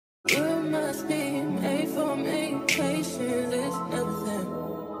must be made for me. Patience is nothing.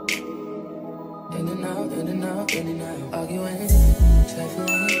 In and out, in and out, in and out. Arguing,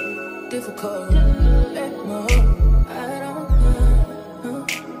 trifling, difficult. Let more. I don't know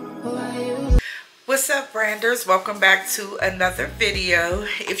why you. What's up, branders? Welcome back to another video.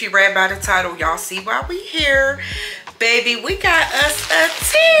 If you read by the title, y'all see why we here. Baby, we got us a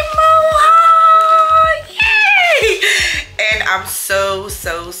Temu haul! Yay! And I'm so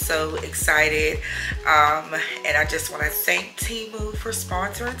excited. And I just want to thank Temu for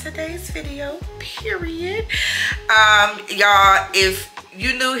sponsoring today's video, period. Y'all, if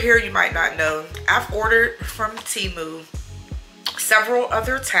you new here, you might not know, I've ordered from Temu several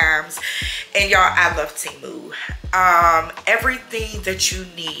other times, and y'all, I love Temu. Everything that you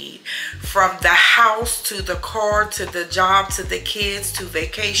need, from the house to the car to the job to the kids to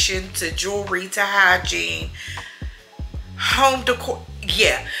vacation to jewelry to hygiene, home decor,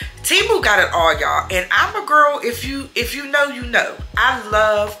 yeah, Temu got it all, y'all. And I'm a girl, if you know, you know, I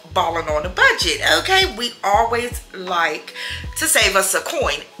love balling on a budget. Okay, we always like to save us a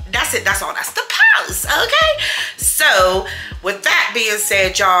coin. That's it, that's all, that's the post. Okay, so with that being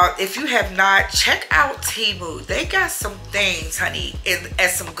said, y'all, if you have not, check out Temu. They got some things, honey, at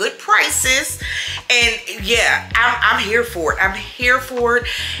some good prices. And yeah, I'm here for it. I'm here for it.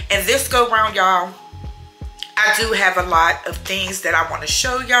 And this go round, y'all, I do have a lot of things that I want to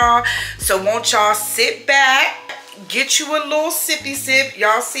show y'all. So won't y'all sit back, get you a little sippy sip.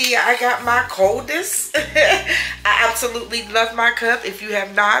 Y'all see I got my coldest. I absolutely love my cup. If you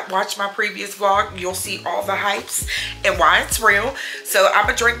have not watched my previous vlog, you'll see all the hypes and why it's real. So I'm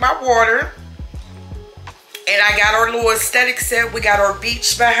gonna drink my water. And I got our little aesthetic set. We got our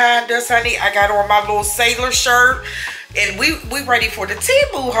beach behind us, honey. I got on my little sailor shirt. And we ready for the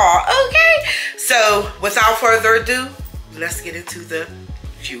Temu haul, okay? So without further ado, let's get into the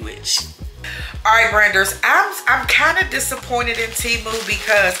viewage. All right, branders, I'm kind of disappointed in Temu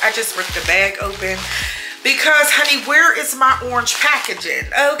because I just ripped the bag open. Because, honey, where is my orange packaging?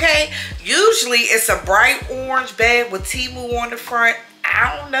 Okay, usually it's a bright orange bag with Temu on the front.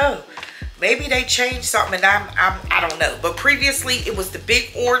 I don't know. Maybe they changed something, and I don't know. But previously, it was the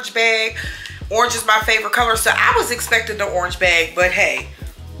big orange bag. Orange is my favorite color, so I was expecting the orange bag, but hey,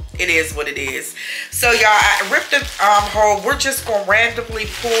 it is what it is. So y'all, I ripped the hole. We're just gonna randomly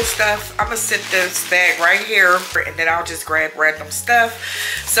pull stuff. I'm gonna sit this bag right here, and then I'll just grab random stuff.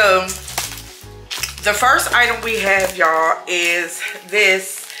 So the first item we have, y'all, is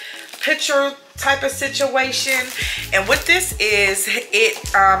this picture type of situation. And what this is,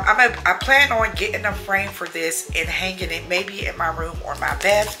 I plan on getting a frame for this and hanging it maybe in my room or my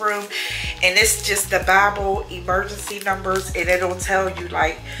bathroom. And it's just the Bible emergency numbers, and it'll tell you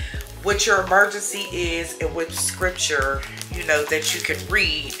like what your emergency is and what scripture, you know, that you can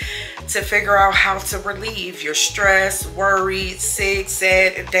read to figure out how to relieve your stress, worry, sick,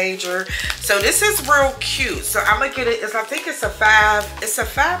 sad, and danger. So this is real cute. So I'm gonna get it. I think it's a 5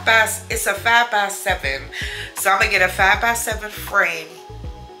 by 7. So I'm gonna get a 5 by 7 frame,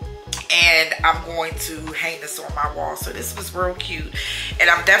 and I'm going to hang this on my wall. So this was real cute. And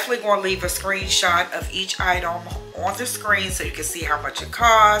I'm definitely going to leave a screenshot of each item on the screen so you can see how much it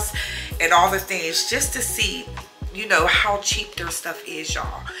costs and all the things, just to see, you know, how cheap their stuff is,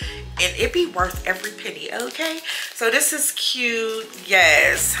 y'all. And it be worth every penny, okay? So this is cute.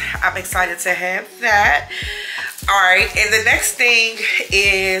 Yes, I'm excited to have that. All right, and the next thing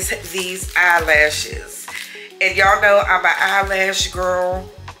is these eyelashes. And y'all know I'm an eyelash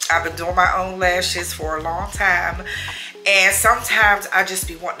girl. I've been doing my own lashes for a long time, and sometimes I just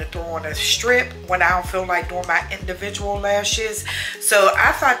be wanting to throw on a strip when I don't feel like doing my individual lashes. So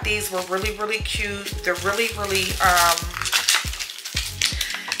I thought these were really cute. They're really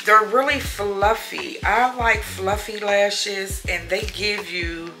fluffy. I like fluffy lashes, and they give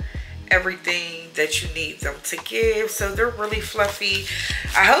you everything that you need them to give. So they're really fluffy.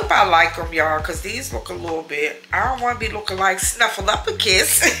 I hope I like them, y'all, because these look a little bit, I don't want to be looking like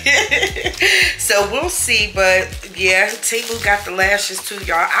Snuffleupagus. So we'll see. But yeah, Temu got the lashes too,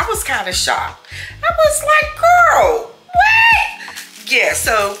 y'all. I was kind of shocked. I was like, girl, what? Yeah,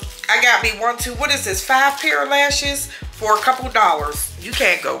 so I got me what is this, 5 pair of lashes for a couple dollars. You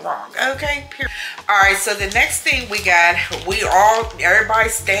can't go wrong, okay? All right, so the next thing we got, everybody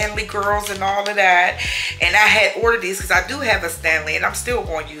Stainle girls and all of that. And I had ordered these because I do have a Stainle, and I'm still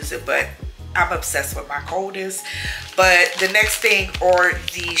going to use it, but I'm obsessed with my coldest. But the next thing are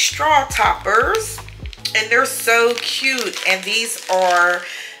the straw toppers, and they're so cute. And these are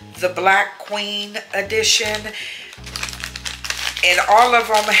the Black Queen edition. And all of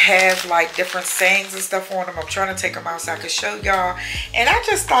them have like different sayings and stuff on them. I'm trying to take them out so I can show y'all. And I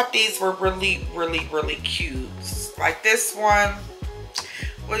just thought these were really, really, really cute. Like this one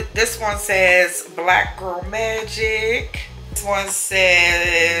says Black Girl Magic. This one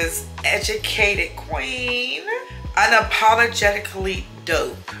says Educated Queen. Unapologetically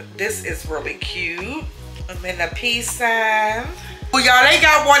Dope. This is really cute. I'm in a peace sign. Well, y'all, they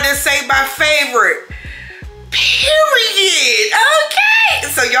got one that say my favorite. Period.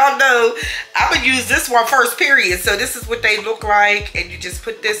 Okay. So y'all know I'm gonna use this one first, period. So this is what they look like. And you just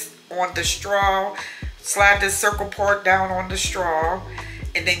put this on the straw. Slide this circle part down on the straw.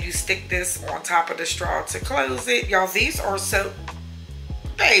 And then you stick this on top of the straw to close it. Y'all, these are so,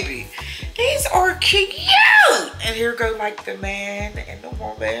 baby, these are cute. And here go like the man and the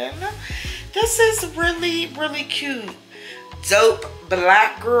woman. This is really, really cute. Dope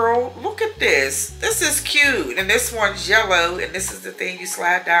Black Girl. Look at this. This is cute. And this one's yellow. And this is the thing you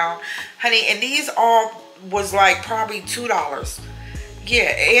slide down. Honey, and these all was like probably $2. Yeah,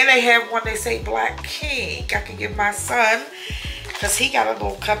 and they have one they say Black King. I can give my son, because he got a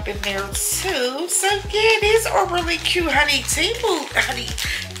little cup in there too. So yeah, these are really cute, honey. Temu, honey.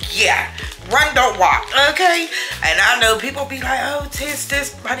 Yeah, run, don't walk, okay? And I know people be like, oh,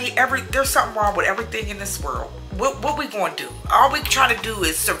 this, honey, there's something wrong with everything in this world. What we gonna do? All we trying to do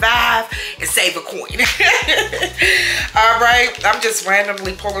is survive and save a coin. All right, I'm just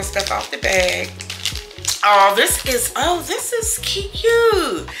randomly pulling stuff out the bag. Oh, this is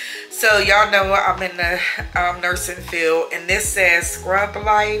cute. So y'all know I'm in the nursing field, and this says Scrub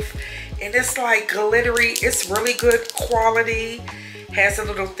Life, and it's like glittery. It's really good quality. Has a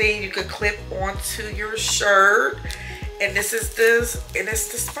little thing you could clip onto your shirt, and this is and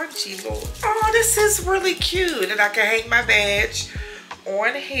it's the spongy little. Oh, this is really cute, and I can hang my badge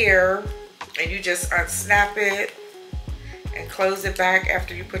on here, and you just unsnap it and close it back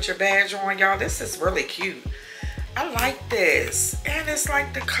after you put your badge on. Y'all, this is really cute. I like this. And it's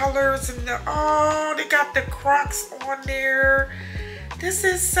like the colors and oh, they got the Crocs on there. This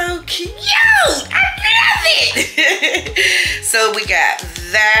is so cute. I love it. So we got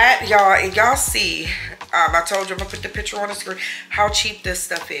that, y'all. And y'all see, I told you I'm gonna put the picture on the screen, how cheap this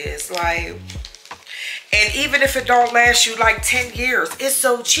stuff is. Like, and even if it don't last you like 10 years, it's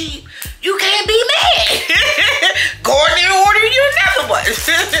so cheap, you can't be mad. Go in there and order you another one.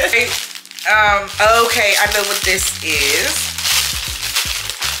 Okay, I know what this is.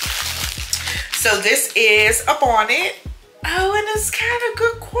 So this is a bonnet. Oh, and it's kind of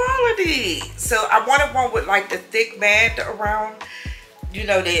good quality. So I wanted one with like the thick band around, you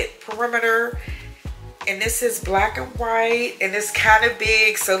know, the perimeter. And this is black and white, and it's kind of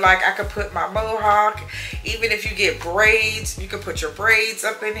big, so like I could put my mohawk. Even if you get braids, you can put your braids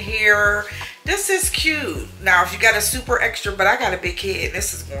up in here. This is cute. Now if you got a super extra, but I got a big head, and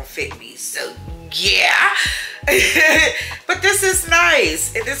this is gonna fit me, so yeah. But this is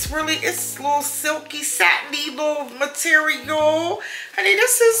nice, and it's a little silky, satiny little material. Honey,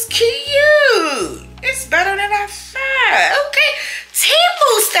 this is cute. It's better than I thought. Okay,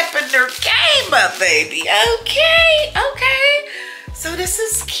 Temu stepping their game up, baby. Okay. So this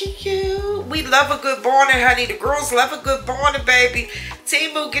is cute. We love a good bonnet, honey. The girls love a good bonnet, baby.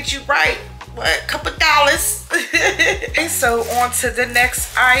 Temu get you right. What, couple dollars. Okay, so on to the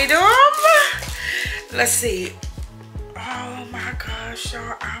next item. Let's see. Oh my gosh,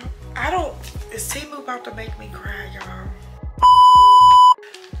 y'all. Is Temu about to make me cry, y'all?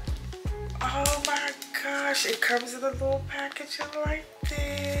 Oh my gosh, it comes in a little packaging like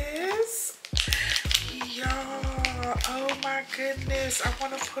this. Y'all, oh my goodness. I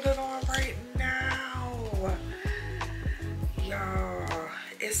want to put it on right now. Y'all,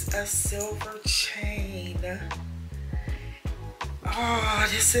 it's a silver chain. Oh,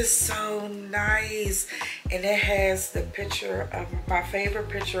 this is so nice. And it has the picture of my favorite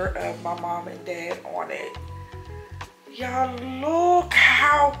picture of my mom and dad on it. Y'all, look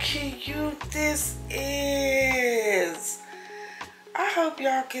how cute this is. I hope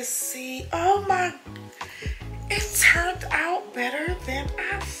y'all can see. Oh my, it turned out better than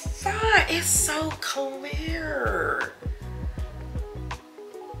I thought. It's so clear.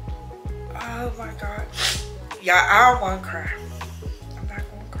 Oh my God. Y'all, I don't want to cry. I'm not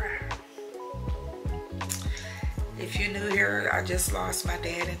going to cry. If you're new here, I just lost my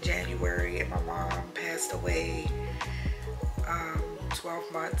dad in January, and my mom passed away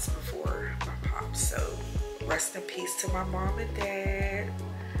 12 months before my pop. So rest in peace to my mom and dad.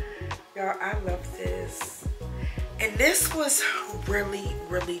 Y'all, I love this. And this was really,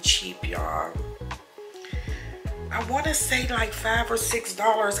 really cheap, y'all. I want to say like $5 or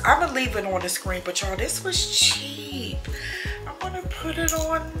 $6. I'm gonna leave it on the screen, but y'all, this was cheap. I want to put it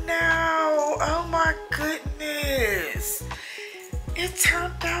on now. Oh my goodness. It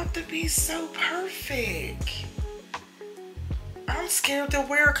turned out to be so perfect. I'm scared to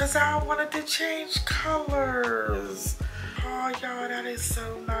wear it because I wanted to change colors. Oh, y'all, that is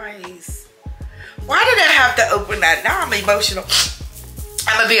so nice. Why did I have to open that? Now I'm emotional.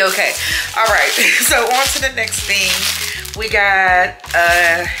 I'm gonna be okay. All right, so on to the next thing. We got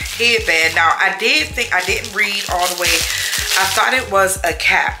a headband. Now, I didn't read all the way. I thought it was a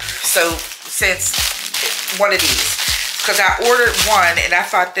cap. So, since one of these. Because I ordered one and I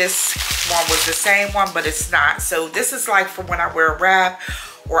thought this one was the same one, but it's not. So, this is like for when I wear a wrap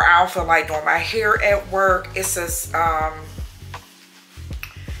or I don't feel like doing my hair at work. It's a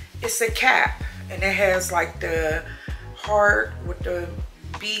cap. And it has like the heart with the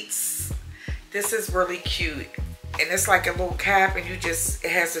beats. This is really cute. And it's like a little cap, and it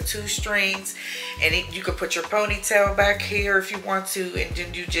has the 2 strings, and you can put your ponytail back here if you want to, and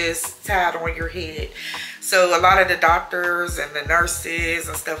then you just tie it on your head. So a lot of the doctors and the nurses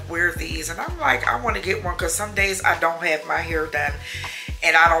and stuff wear these, and I'm like, I want to get one because some days I don't have my hair done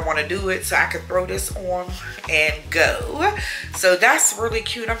and I don't want to do it, so I can throw this on and go. So that's really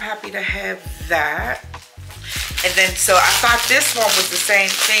cute. I'm happy to have that. And then, so I thought this one was the same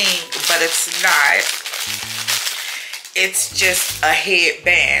thing, but it's not. It's just a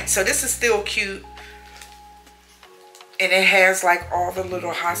headband. So this is still cute. And it has like all the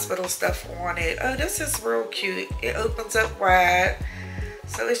little hospital stuff on it. Oh, this is real cute. It opens up wide.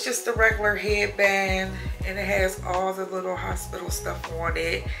 So it's just a regular headband. And it has all the little hospital stuff on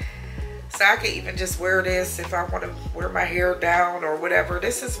it. So I could even just wear this if I want to wear my hair down or whatever.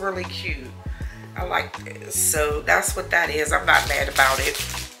 This is really cute. I like this. So that's what that is. I'm not mad about it.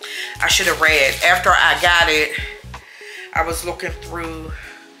 I should have read. After I got it, I was looking through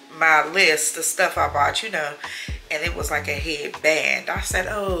my list of stuff I bought, you know, and it was like a headband. I said,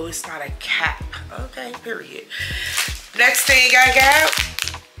 oh, it's not a cap. Okay, period. Next thing I got.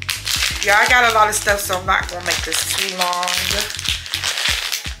 Yeah, I got a lot of stuff, so I'm not going to make this too long.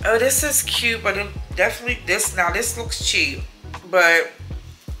 Oh, this is cute, but it definitely, this looks cheap, but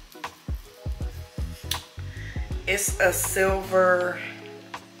it's a silver,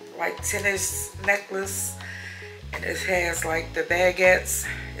 like, tennis necklace. And it has like the baguettes.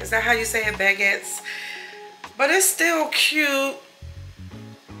 Is that how you say it, baguettes? But it's still cute.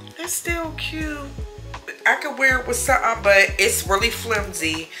 It's still cute. I could wear it with something, but it's really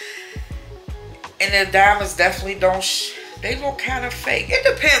flimsy. And the diamonds definitely don't, they look kind of fake. It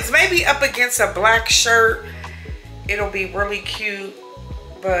depends. Maybe up against a black shirt, it'll be really cute.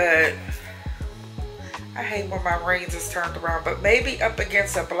 But I hate when my rings is turned around. But maybe up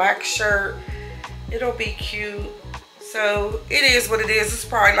against a black shirt, it'll be cute. So it is what it is. It's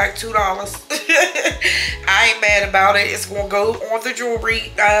probably like $2. I ain't mad about it. It's gonna go on the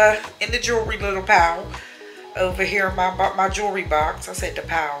jewelry, in the jewelry little pile over here in my jewelry box. I said the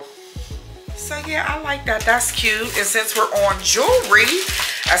pile. So yeah, I like that. That's cute. And since we're on jewelry,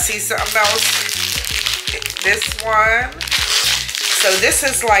 I see something else. This one. So this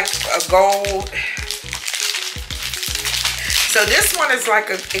is like a gold. So this one is like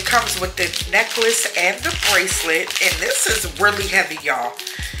it comes with the necklace and the bracelet, and this is really heavy, y'all.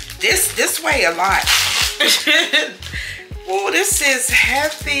 This weigh a lot. Oh, this is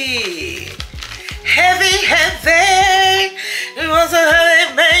heavy. Heavy, heavy. It was a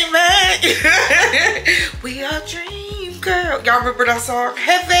heavy, baby. We are dream girl. Y'all remember that song?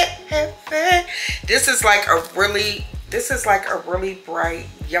 Heavy, heavy. This is like a really bright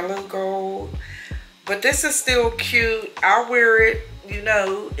yellow gold. But this is still cute. I'll wear it, you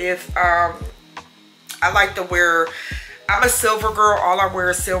know, if I like to wear, I'm a silver girl. All I wear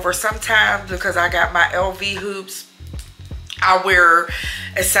is silver. Sometimes because I got my LV hoops, I wear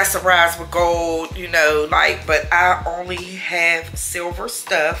accessorized with gold, you know, like, but I only have silver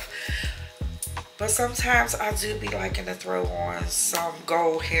stuff. But sometimes I do be liking to throw on some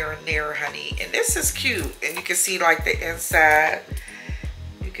gold here and there, honey. And this is cute. And you can see like the inside.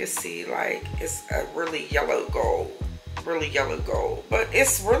 You can see like it's a really yellow gold, but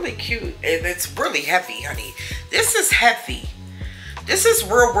it's really cute and it's really heavy, honey. This is heavy. This is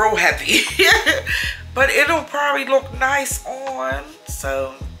real heavy. But it'll probably look nice on.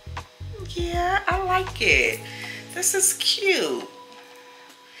 So yeah, I like it. This is cute.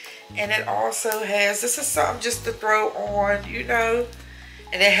 And it also has, this is something just to throw on, you know.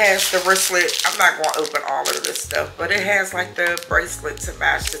 And it has the wristlet. I'm not going to open all of this stuff, but it has like the bracelet to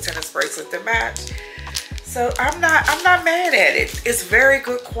match, the tennis bracelet to match. So I'm not mad at it. It's very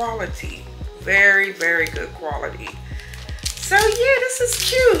good quality. Very good quality. So yeah, this is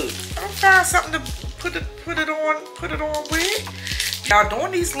cute. I'll find something to put it on with. Y'all,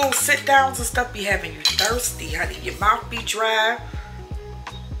 doing these little sit downs and stuff be having you thirsty, honey. Your mouth be dry.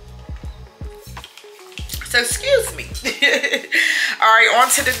 So excuse me. All right, on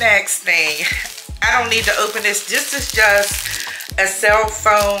to the next thing. I don't need to open this. This is just a cell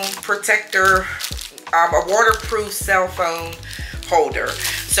phone protector, a waterproof cell phone holder.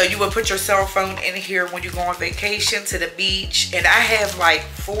 So you would put your cell phone in here when you go on vacation to the beach. And I have like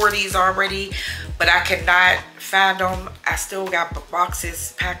 4 of these already, but I cannot find them. I still got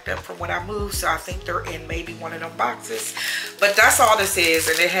boxes packed up from when I moved, so I think they're in maybe one of them boxes. But that's all this is,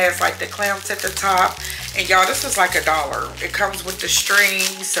 and it has like the clamps at the top. And y'all, this is like $1. It comes with the string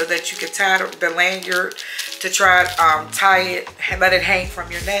so that you can tie the lanyard to try tie it and let it hang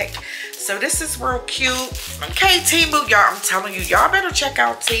from your neck. So this is real cute. Okay, Temu, y'all, I'm telling you, y'all better check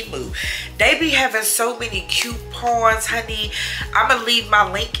out Temu. They be having so many coupons, honey. I'm gonna leave my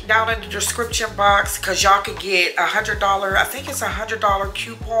link down in the description box because y'all can get $100. I think it's $100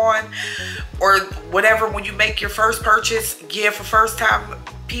 coupon or whatever when you make your first purchase. Give for first time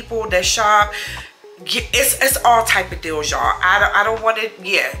people that shop. It's all type of deals, y'all. I don't want it.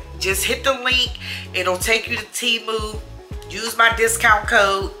 Yeah, just hit the link. It'll take you to Temu. Use my discount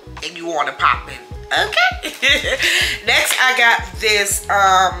code and you want to pop in. Okay. Next, I got this.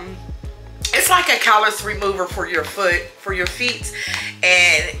 It's like a callus remover for your feet.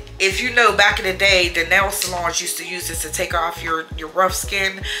 And if you know, back in the day, the nail salons used to use this to take off your rough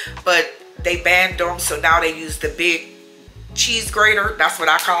skin, but they banned them. So now they use the big cheese grater. That's what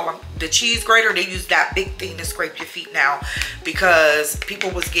I call them, the cheese grater. They use that big thing to scrape your feet now because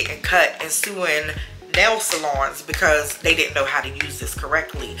people was getting cut and suing nail salons because they didn't know how to use this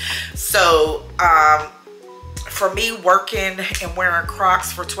correctly. So for me, working and wearing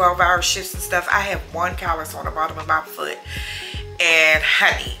Crocs for 12-hour shifts and stuff, I have one callus on the bottom of my foot, and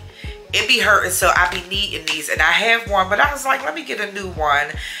honey, it be hurting. So I be needing these, and I have one, but I was like, let me get a new one.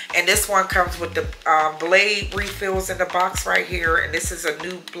 And this one comes with the blade refills in the box right here, and this is a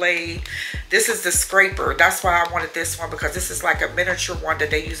new blade. This is the scraper. That's why I wanted this one, because this is like a miniature one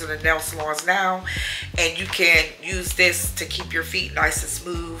that they use in the nail salons now, and you can use this to keep your feet nice and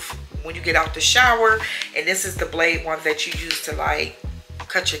smooth when you get out the shower. And this is the blade one that you use to like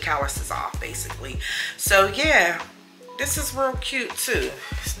cut your calluses off, basically. So yeah, this is real cute too.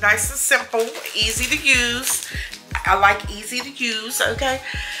 It's nice and simple, easy to use. I like easy to use. Okay,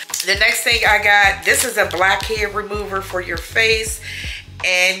 the next thing I got, this is a blackhead remover for your face.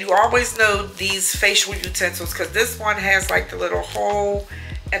 And you always know these facial utensils because this one has like the little hole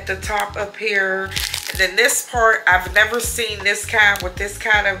at the top up here. And then this part, I've never seen this kind with this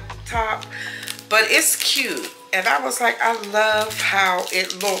kind of top, but it's cute. And I was like, I love how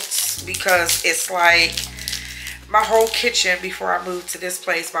it looks because it's like my whole kitchen before I moved to this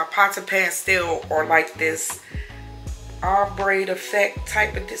place, my pots and pans still are like this ombre effect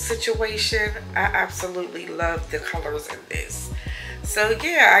type of situation. I absolutely love the colors in this. So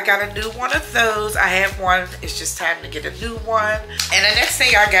yeah, I got a new one of those. I have one. It's just time to get a new one. And the next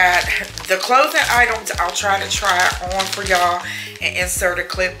thing I got, the clothing items, I'll try on for y'all and insert a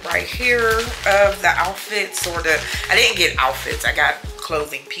clip right here of the outfits, or I didn't get outfits, I got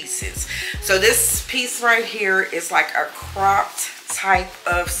clothing pieces. So this piece right here is like a cropped type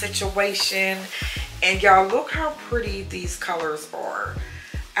of situation. And y'all, look how pretty these colors are.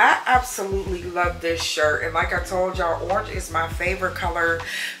 I absolutely love this shirt, and like I told y'all, orange is my favorite color.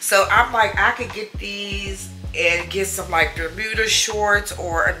 So I'm like, I could get these and get some like Bermuda shorts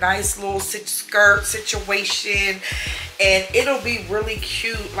or a nice little skirt situation, and it'll be really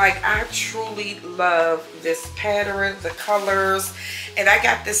cute. Like, I truly love this pattern, the colors. And I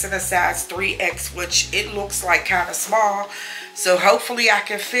got this in a size 3X, which it looks like kind of small. So hopefully I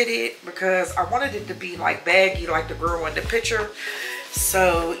can fit it because I wanted it to be like baggy like the girl in the picture.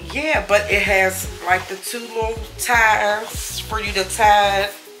 So yeah, but it has like the two little ties for you to tie,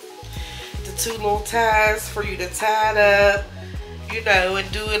 it up, you know,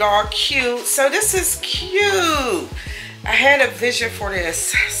 and do it all cute. So this is cute. I had a vision for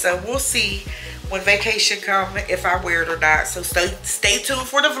this, so we'll see when vacation comes if I wear it or not. So stay tuned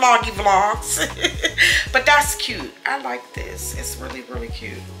for the vloggy vlogs. But that's cute. I like this. It's really, really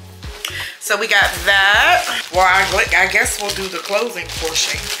cute. So we got that. Well, I guess we'll do the clothing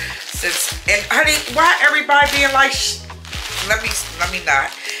portion. And honey, why everybody being like, let me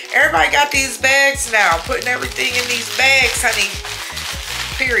not. Everybody got these bags now, putting everything in these bags, honey.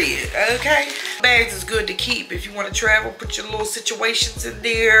 Period. Okay, bags is good to keep if you want to travel. Put your little situations in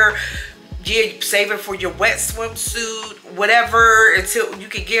there. Yeah, you save it for your wet swimsuit, whatever, until you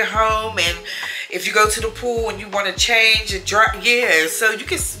can get home. And if you go to the pool and you want to change and dry, yeah, so you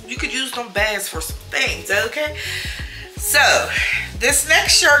could use them bags for some things. Okay, so This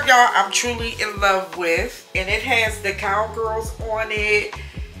next shirt, y'all, I'm truly in love with. And it has the Cowgirls on it.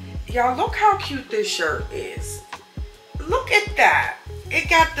 Y'all, look how cute this shirt is. Look at that. It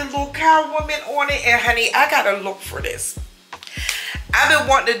got the little cow woman on it. And honey, I gotta look for this. I've been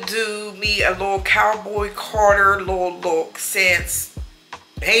wanting to do me a little Cowboy Carter little look since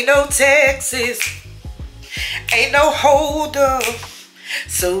ain't no Texas, ain't no hold up.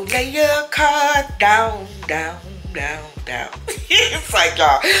 So lay your car down, down, down, down. It's like,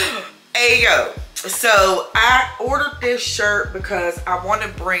 y'all, hey yo. So I ordered this shirt because I want to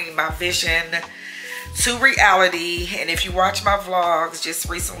bring my vision to reality. And if you watch my vlogs, just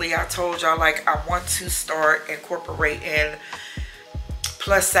recently I told y'all, like, I want to start incorporating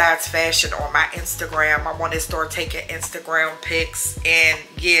plus size fashion on my Instagram. I want to start taking Instagram pics. And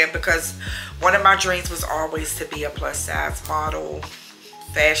yeah, because one of my dreams was always to be a plus size model,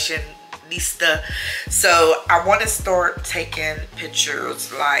 fashionista. So I want to start taking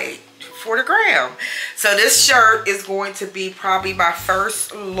pictures like for the gram. So this shirt is going to be probably my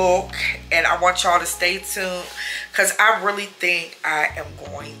first look, and I want y'all to stay tuned because I really think I am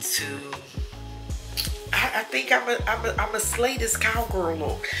going to, I think I'm a slay this cowgirl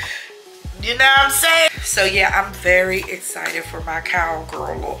look. You know what I'm saying? So yeah, I'm very excited for my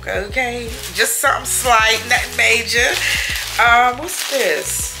cowgirl look, okay? Just something slight, nothing major. What's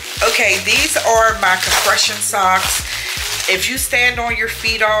this? Okay, these are my compression socks. If you stand on your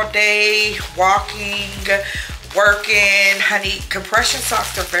feet all day, walking, working, honey, compression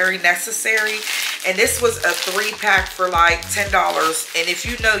socks are very necessary. And this was a 3-pack for like $10. And if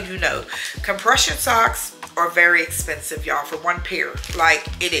you know, you know. Compression socks are very expensive, y'all, for one pair. Like,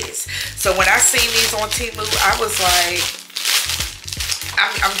 it is. So when I seen these on Temu, I was like,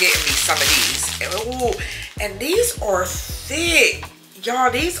 I'm getting me some of these. Ooh, and these are thick.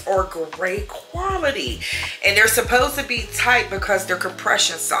 Y'all, these are great quality. And they're supposed to be tight because they're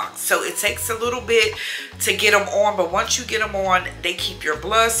compression socks. So it takes a little bit to get them on. But once you get them on, they keep your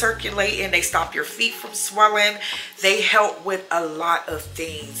blood circulating. They stop your feet from swelling. They help with a lot of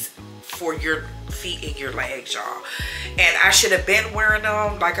things for your feet and your legs, y'all. And I should have been wearing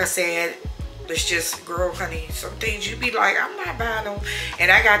them. Like I said, it's just, girl, honey, some things you be like, I'm not buying them.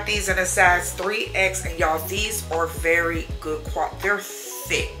 And I got these in a size 3X, and y'all, these are very good quality. They're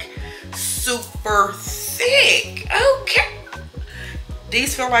thick, super thick. Okay,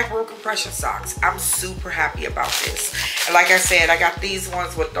 these feel like real compression socks. I'm super happy about this. And like I said, I got these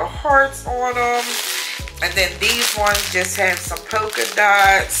ones with the hearts on them, and then these ones just have some polka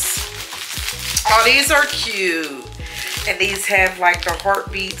dots. Oh, these are cute. And these have like the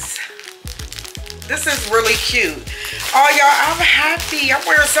heartbeats. This is really cute. Oh, y'all, I'm happy. I'm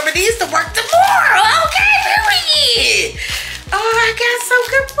wearing some of these to work tomorrow. Okay, period. Oh, I got some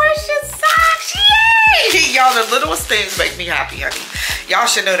compression socks. Yay! Y'all, the littlest things make me happy, honey. Y'all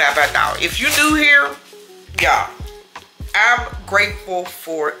should know that by now. If you're new here, y'all, I'm grateful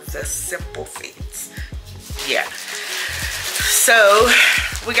for the simple things. Yeah. So,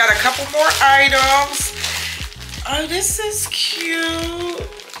 we got a couple more items. Oh, this is cute.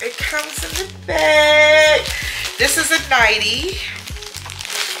 It comes in the bag. This is a nightie.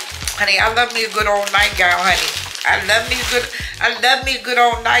 Honey, I love me a good old nightgown, honey. I love me a good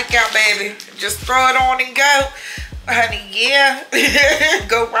old nightgown, baby. Just throw it on and go. Honey, yeah.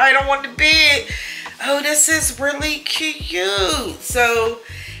 Go right on the bed. Oh, this is really cute. So,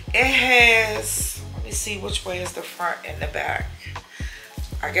 it has, let me see which way is the front and the back.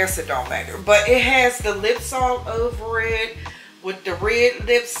 I guess it don't matter. But it has the lips all over it with the red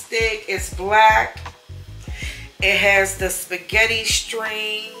lipstick. It's black. It has the spaghetti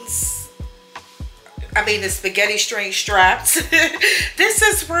strings. I mean, the spaghetti string straps. This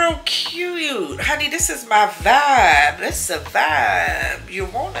is real cute. Honey, this is my vibe. This is a vibe. You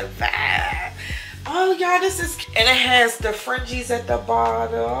want a vibe. Oh, y'all, this is... And it has the fringes at the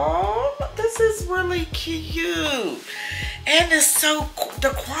bottom. This is really cute. And it's so... The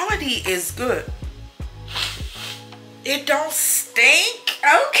quality is good. It don't stink.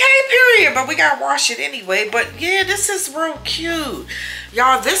 Okay, period. But we gotta wash it anyway. But yeah, this is real cute.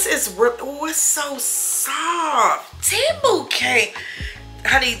 Y'all, this is real... Oh, it's so soft. Temu came...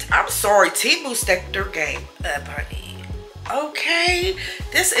 Honey, I'm sorry. Temu stepped their game up, honey. Okay,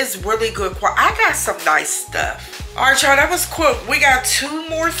 this is really good quality. I got some nice stuff. All right, y'all, that was quick. We got two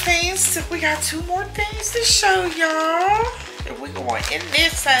more things to show y'all. And we going in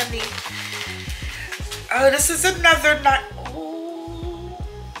this, honey. Oh, this is another night.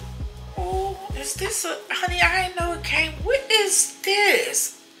 Oh, is this a, honey, I didn't know it came. What is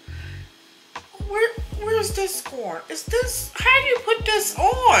this? Where's this going? Is this, how do you put this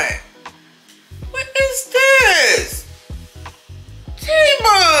on? What is this?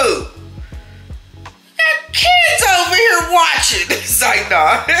 Temu! Got kids over here watching. It's like,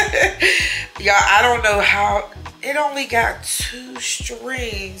 nah. Y'all, I don't know how. It only got 2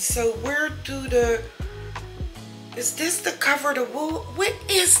 strings. So where do the... Is this the cover to wool? What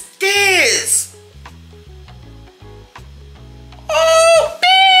is this? Oh,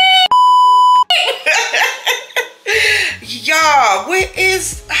 y'all, what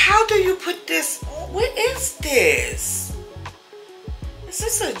is... How do you put this on? What is this? Is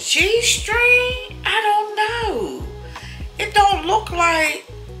this a G-string? I don't know. It don't look like...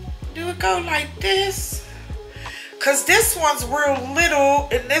 Do it go like this? Because this one's real little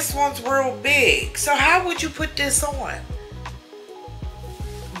and this one's real big. So how would you put this on?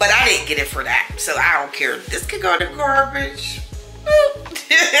 But I didn't get it for that. So I don't care. This could go in the garbage.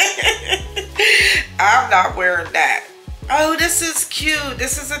 I'm not wearing that. Oh, this is cute.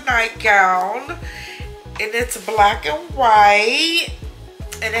 This is a nightgown. And it's black and white.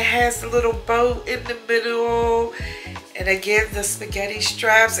 And it has a little bow in the middle. And again, the spaghetti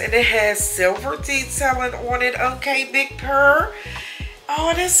straps. And it has silver detailing on it. Okay, Big Purr.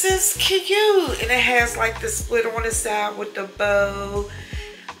 Oh, this is cute. And it has like the split on the side with the bow.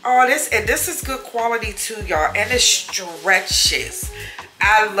 Oh, this is good quality too, y'all. And it stretches.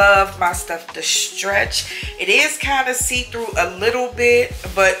 I love my stuff to stretch. It is kind of see-through a little bit,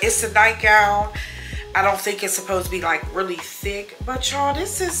 but it's a nightgown. I don't think it's supposed to be like really thick. But y'all,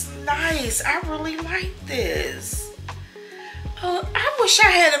 this is nice. I really like this. Oh, I wish I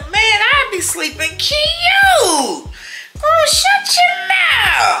had a man. I'd be sleeping cute. Girl, shut your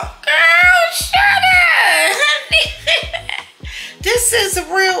mouth. Girl, shut up. This is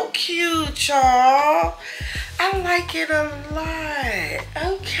real cute, y'all. I like it a lot.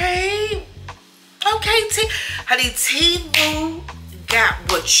 Okay. Okay, honey, Temu got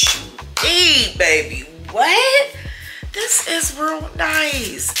what you need, baby. What? This is real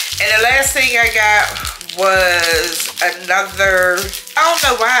nice. And the last thing I got was another, I don't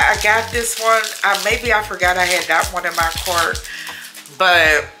know why I got this one. Maybe I forgot I had that one in my cart.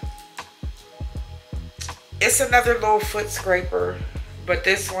 But it's another little foot scraper. But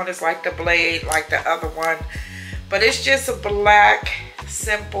this one is like the blade, like the other one. But it's just a black,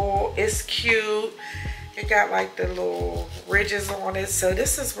 simple. It's cute. It got like the little ridges on it. So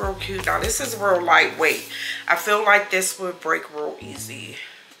this is real cute. Now this is real lightweight. I feel like this would break real easy.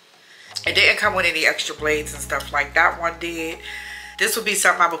 It didn't come with any extra blades and stuff like that one did. This would be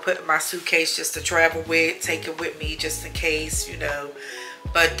something I would put in my suitcase just to travel with. Take it with me just in case, you know.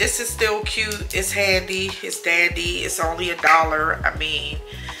 But this is still cute. It's handy. It's dandy. It's only $1. I mean,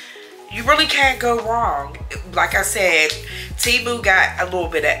 you really can't go wrong. Like I said, Temu got a little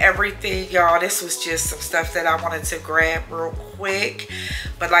bit of everything, y'all. This was just some stuff that I wanted to grab real quick.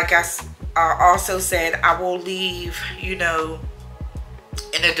 But like I also said, I will leave, you know,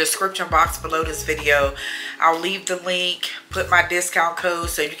 in the description box below this video, I'll leave the link, put my discount code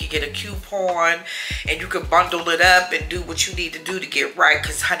so you can get a coupon and you can bundle it up and do what you need to do to get right.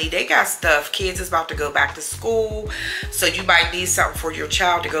 Because honey, they got stuff. Kids is about to go back to school, so you might need something for your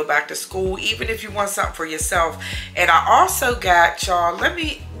child to go back to school, even if you want something for yourself. And I also got, y'all,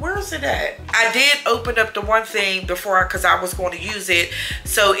 where's it at? I did open up the one thing before because I was going to use it.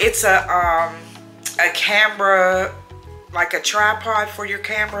 So it's a camera, like a tripod for your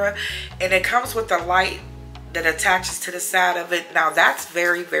camera, and it comes with a light that attaches to the side of it. Now that's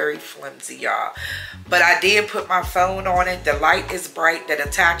very, very flimsy, y'all, but I did put my phone on it. The light is bright that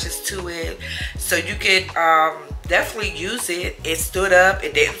attaches to it, so you could definitely use it. It stood up,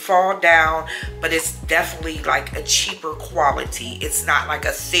 it didn't fall down, but it's definitely like a cheaper quality. It's not like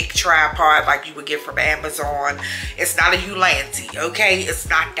a thick tripod like you would get from Amazon. It's not a Ulanzi, okay? It's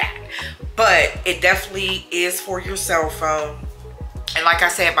not that, but it definitely is for your cell phone. And like I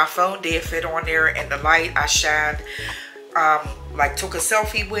said, my phone did fit on there, and the light I shined, like took a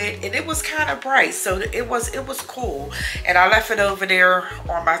selfie with, and it was kind of bright, so it was cool. And I left it over there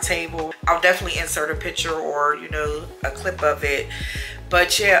on my table. I'll definitely insert a picture or, you know, a clip of it.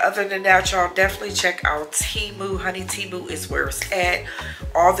 But yeah, other than that, y'all definitely check out Temu. Honey, Temu is where it's at.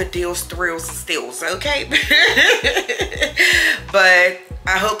 All the deals, thrills, and steals, okay? But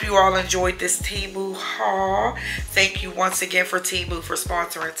I hope you all enjoyed this Temu haul. Thank you once again for Temu for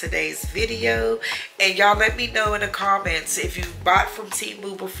sponsoring today's video. And y'all let me know in the comments if you bought from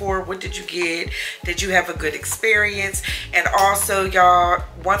Temu before. What did you get? Did you have a good experience? And also, y'all,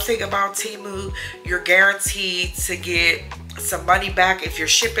 one thing about Temu, you're guaranteed to get some money back if your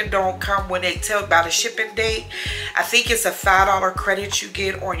shipping don't come when they tell about a shipping date. I think it's a $5 credit you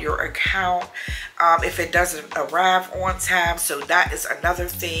get on your account if it doesn't arrive on time. So that is another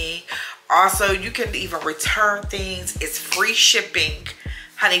thing. Also, you can even return things. It's free shipping.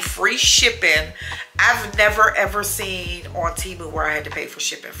 Honey, free shipping. I've never ever seen on Temu where I had to pay for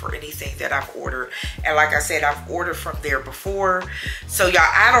shipping for anything that I've ordered. And like I said, I've ordered from there before. So y'all,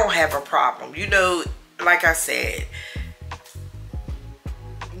 I don't have a problem. You know, like I said,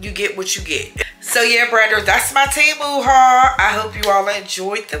 you get what you get. So yeah, branders, that's my Temu haul. I hope you all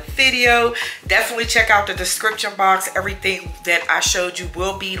enjoyed the video. Definitely check out the description box. Everything that I showed you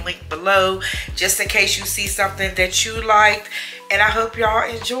will be linked below, just in case you see something that you liked. And I hope y'all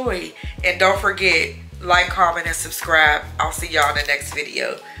enjoy. And don't forget, like, comment, and subscribe. I'll see y'all in the next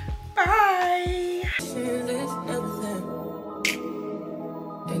video. Bye.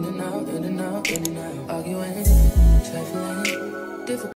 In and out, arguing, trifling, difficult.